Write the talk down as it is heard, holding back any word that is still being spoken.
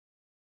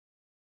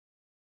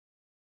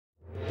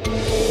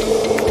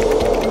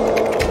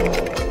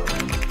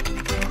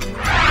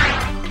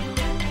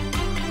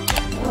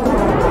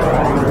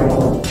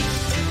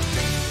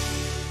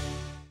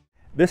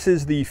This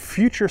is the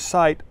future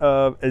site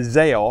of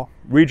Ezell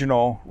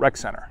Regional Rec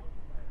Center.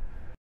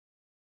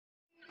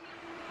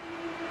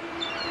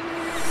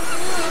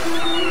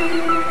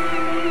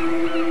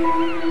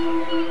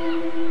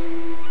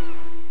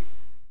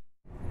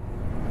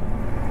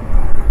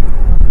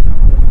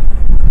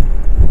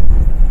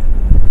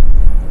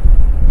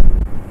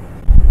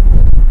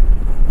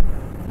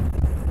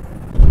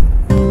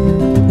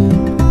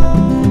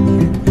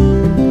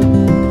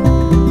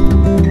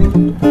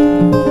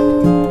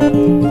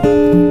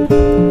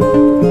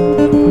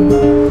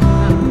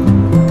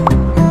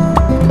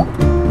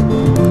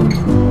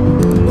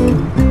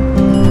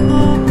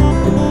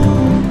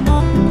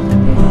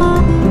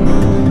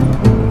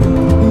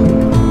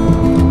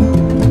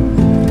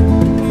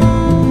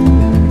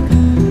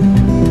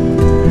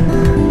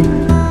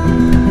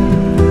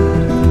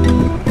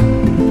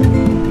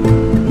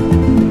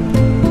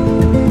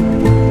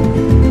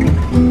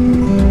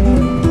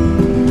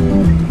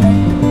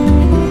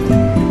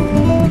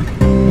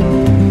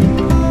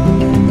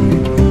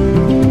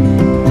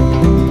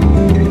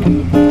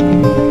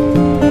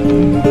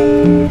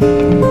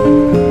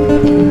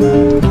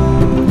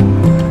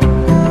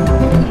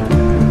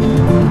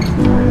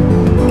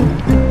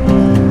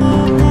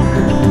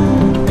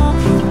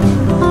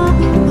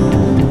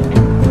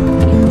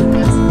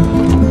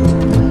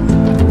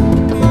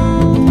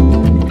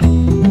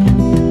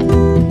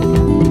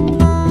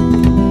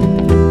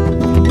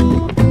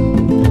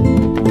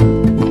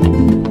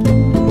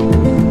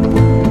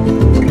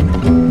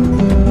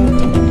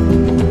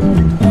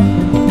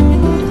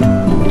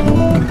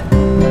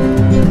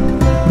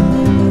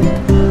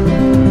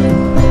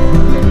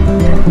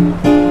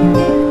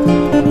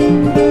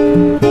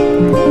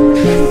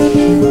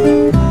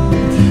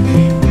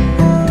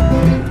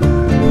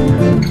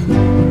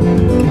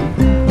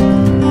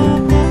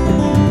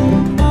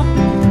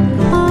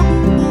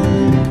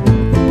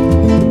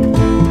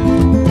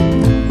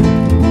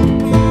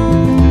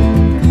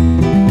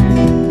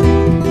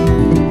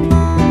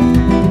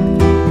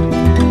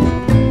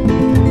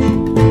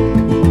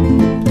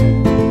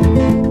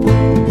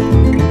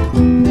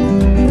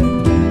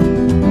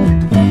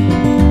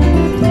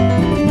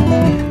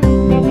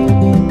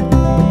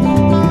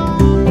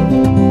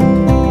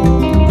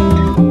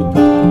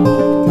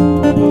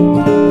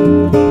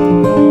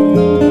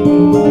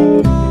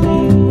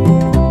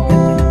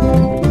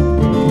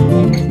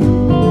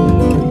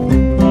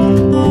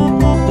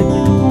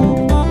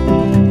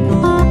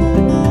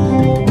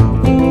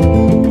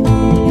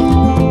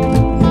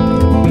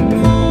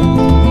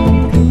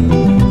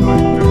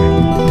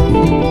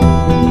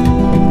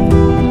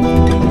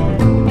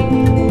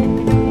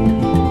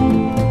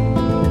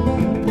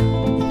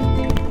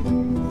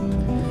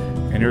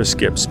 Here's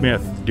Skip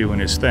Smith doing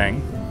his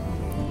thing,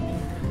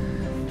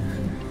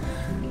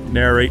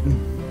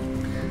 narrating,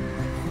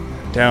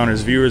 telling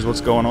his viewers what's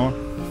going on.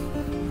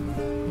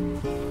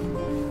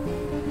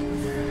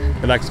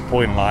 He likes to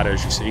point a lot,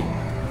 as you see.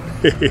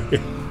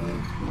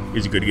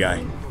 He's a good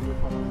guy.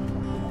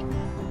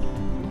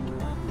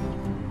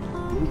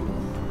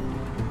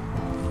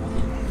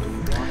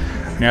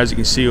 Now, as you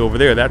can see over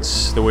there,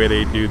 that's the way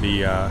they do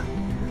the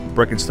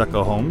brick and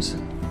stucco homes.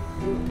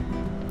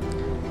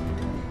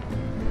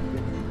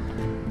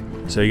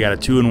 So you got a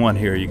 2-in-1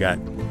 here. You got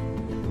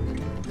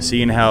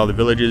seeing how the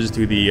villages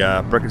do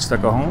the brick and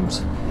stucco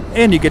homes,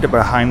 and you get a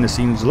behind the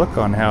scenes look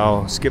on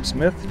how Skip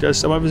Smith does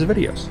some of his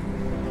videos.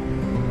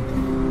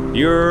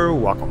 You're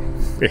welcome.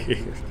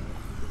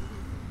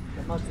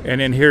 And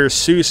then here's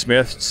Sue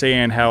Smith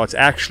saying how it's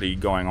actually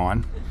going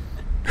on.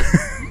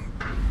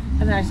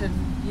 And I said,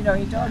 you know,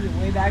 he told you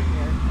way back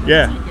there.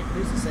 Yeah.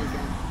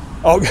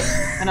 Oh.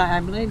 And I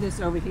believe this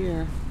over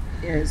here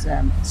is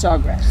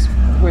sawgrass,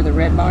 where the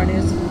red barn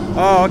is.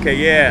 Oh, okay,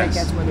 yes. I think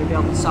that's where they're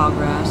building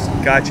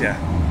sawgrass. Gotcha.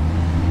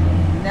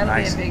 And that'll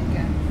Nice. be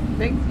a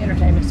big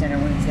entertainment center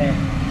when it's there.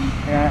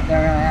 They're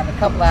going to have a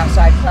couple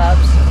outside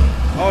clubs.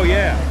 Oh,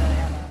 yeah.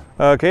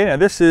 Okay, now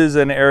this is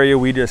an area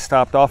we just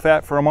stopped off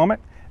at for a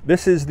moment.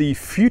 This is the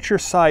future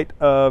site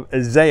of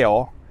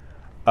Ezell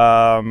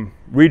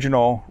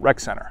Regional Rec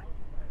Center.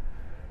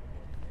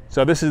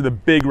 So this is the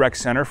big rec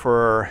center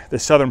for the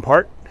southern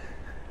part.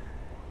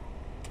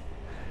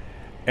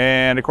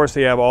 And of course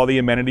they have all the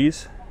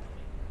amenities,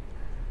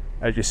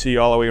 as you see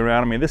all the way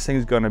around. I mean, this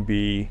thing's going to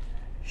be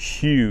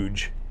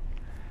huge.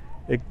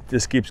 It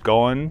just keeps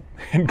going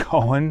and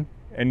going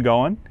and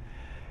going.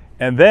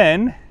 And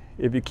then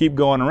if you keep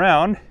going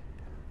around,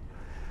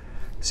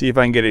 see if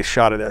I can get a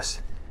shot of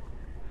this.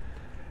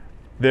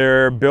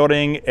 They're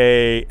building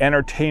a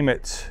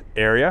entertainment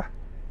area.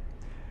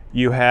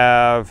 You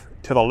have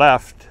to the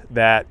left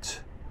that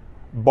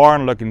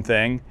barn looking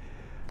thing.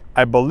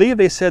 I believe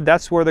they said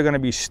that's where they're going to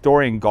be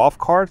storing golf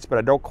carts, but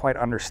I don't quite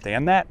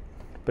understand that.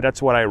 But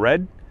that's what I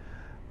read.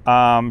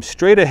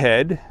 Straight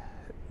ahead,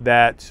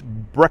 that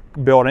brick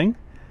building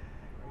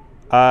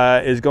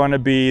is going to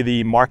be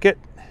the market.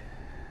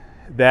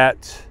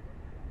 That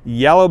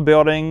yellow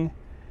building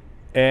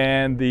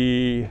and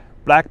the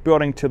black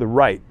building to the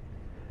right.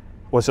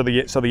 Well, so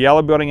the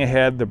yellow building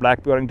ahead, the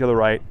black building to the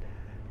right.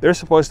 they're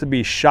supposed to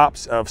be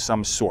shops of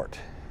some sort.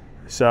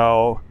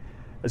 So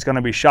it's going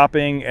to be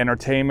shopping,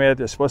 entertainment.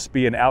 There's supposed to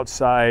be an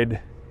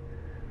outside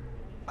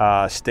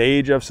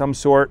stage of some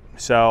sort.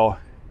 So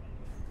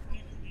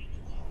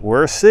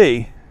we'll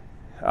see.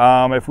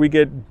 If we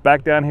get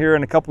back down here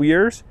in a couple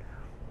years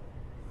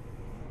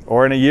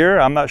or in a year,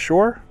 I'm not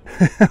sure.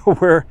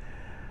 We're,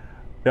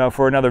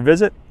 for another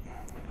visit,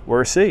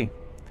 we'll see.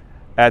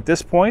 At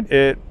this point,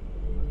 the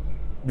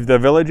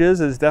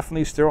Villages is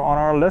definitely still on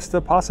our list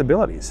of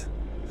possibilities.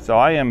 So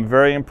I am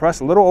very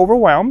impressed, a little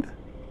overwhelmed,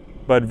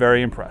 but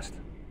very impressed.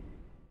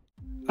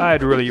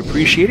 I'd really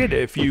appreciate it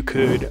if you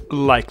could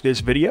like this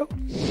video,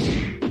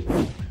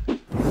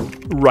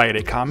 write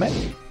a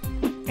comment,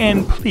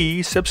 and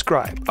please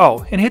subscribe.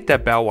 Oh, and hit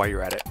that bell while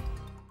you're at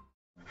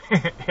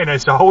it. And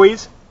as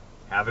always,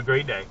 have a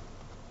great day.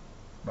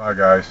 Bye,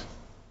 guys.